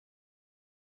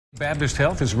Baptist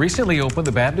Health has recently opened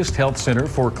the Baptist Health Center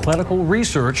for Clinical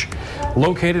Research,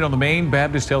 located on the main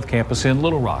Baptist Health campus in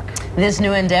Little Rock. This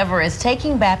new endeavor is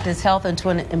taking Baptist Health into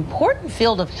an important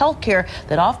field of healthcare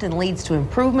that often leads to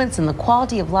improvements in the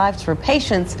quality of lives for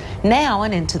patients now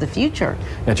and into the future.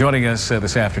 Now, joining us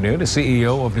this afternoon is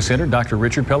CEO of the center, Dr.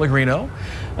 Richard Pellegrino,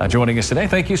 joining us today.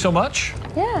 Thank you so much.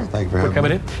 Yeah. Thank you for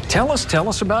coming me. in. Tell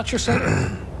us about your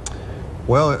center.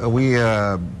 Well,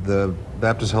 the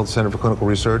Baptist Health Center for Clinical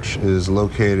Research is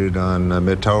located on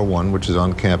Med Tower 1, which is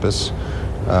on campus.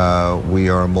 We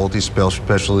are a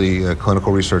multi-specialty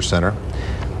clinical research center,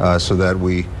 so that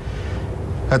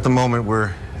at the moment,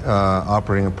 we're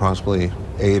operating approximately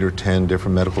 8 or 10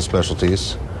 different medical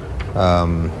specialties.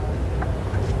 Okay.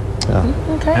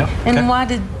 And why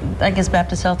did, I guess,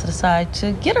 Baptist Health decide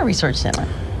to get a research center?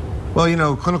 Well, you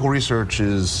know, clinical research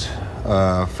is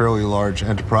a fairly large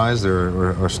enterprise.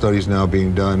 There are studies now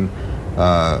being done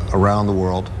around the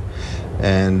world,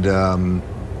 and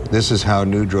this is how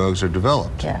new drugs are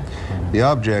developed. Yeah. The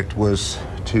object was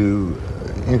to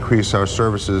increase our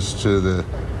services to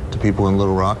people in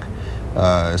Little Rock.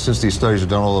 Since these studies are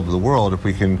done all over the world, if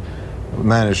we can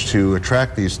manage to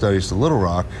attract these studies to Little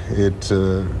Rock, it's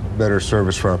a better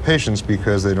service for our patients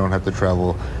because they don't have to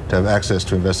travel to have access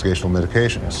to investigational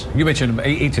medications. You mentioned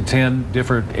 8 to 10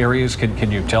 different areas.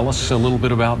 Can you tell us a little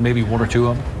bit about maybe 1 or 2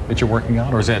 of them that you're working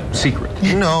on, or is that secret?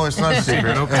 No, it's not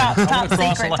secret. Okay. Top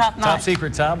secret, top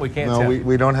secret, Tom. We can't tell. No,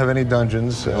 we don't have any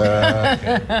dungeons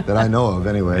that I know of,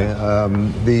 anyway.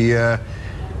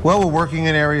 Well, we're working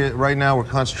in area right now. We're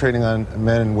concentrating on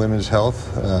men and women's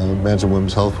health. Men's and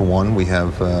women's health, for one. We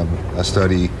have a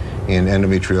study in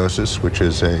endometriosis, which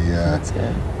is a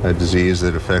disease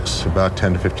that affects about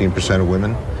 10 to 15% of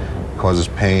women, causes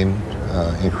pain,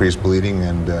 increased bleeding,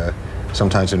 and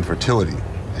sometimes infertility.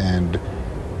 And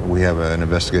we have an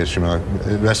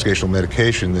investigational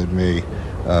medication that may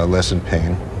lessen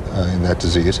pain in that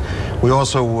disease. We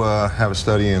also have a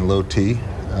study in low T.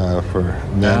 For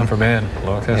men. For men.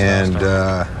 Low testosterone. And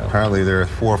apparently there are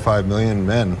 4 or 5 million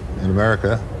men in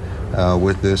America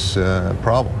with this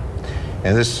problem.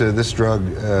 And this drug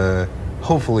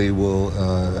hopefully will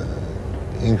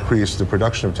increase the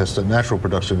production of natural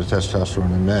production of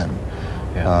testosterone in men.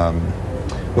 Yeah.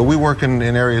 But we work in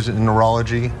areas in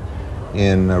neurology,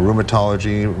 in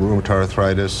rheumatology, rheumatoid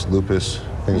arthritis, lupus,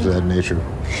 things of that nature.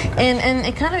 And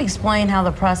it kind of explain how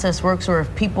the process works, or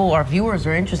if people, our viewers,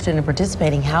 are interested in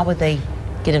participating, how would they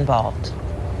get involved?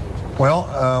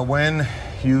 Well, when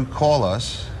you call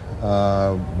us,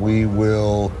 we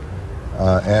will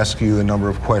ask you a number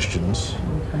of questions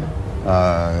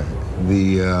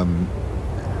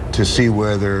to see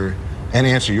whether, and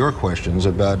answer your questions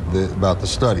about the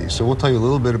study. So we'll tell you a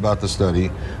little bit about the study,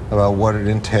 about what it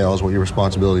entails, what your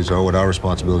responsibilities are, what our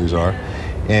responsibilities are,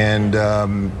 and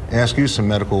ask you some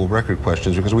medical record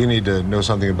questions, because we need to know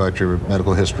something about your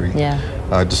medical history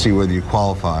to see whether you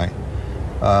qualify.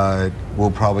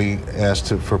 We'll probably ask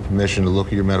for permission to look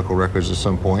at your medical records at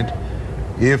some point.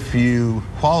 If you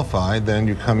qualify, then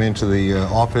you come into the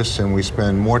office and we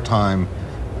spend more time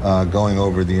going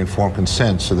over the informed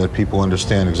consent so that people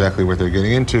understand exactly what they're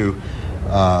getting into,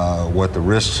 what the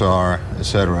risks are,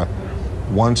 etc.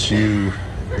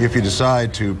 If you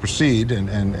decide to proceed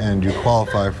and you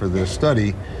qualify for the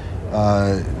study,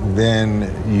 then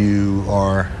you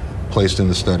are placed in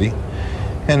the study.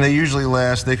 And they usually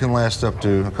they can last up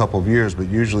to a couple of years, but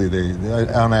usually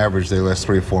on average, they last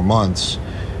 3 or 4 months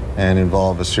and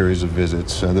involve a series of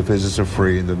visits. The visits are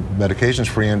free, the medication's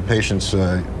free, and patients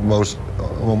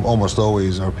almost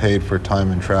always are paid for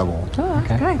time and travel. Oh,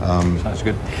 okay. Sounds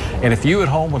good. And if you at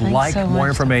home would like more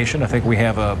information, I think we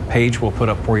have a page we'll put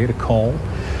up for you to call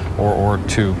or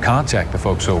to contact the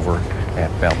folks over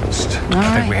at Baptist.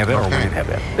 I think we have that, or we didn't have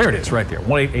that. There it is, right there,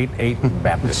 1888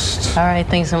 Baptist. All right,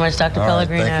 thanks so much, Dr.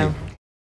 Pellegrino. Thank you.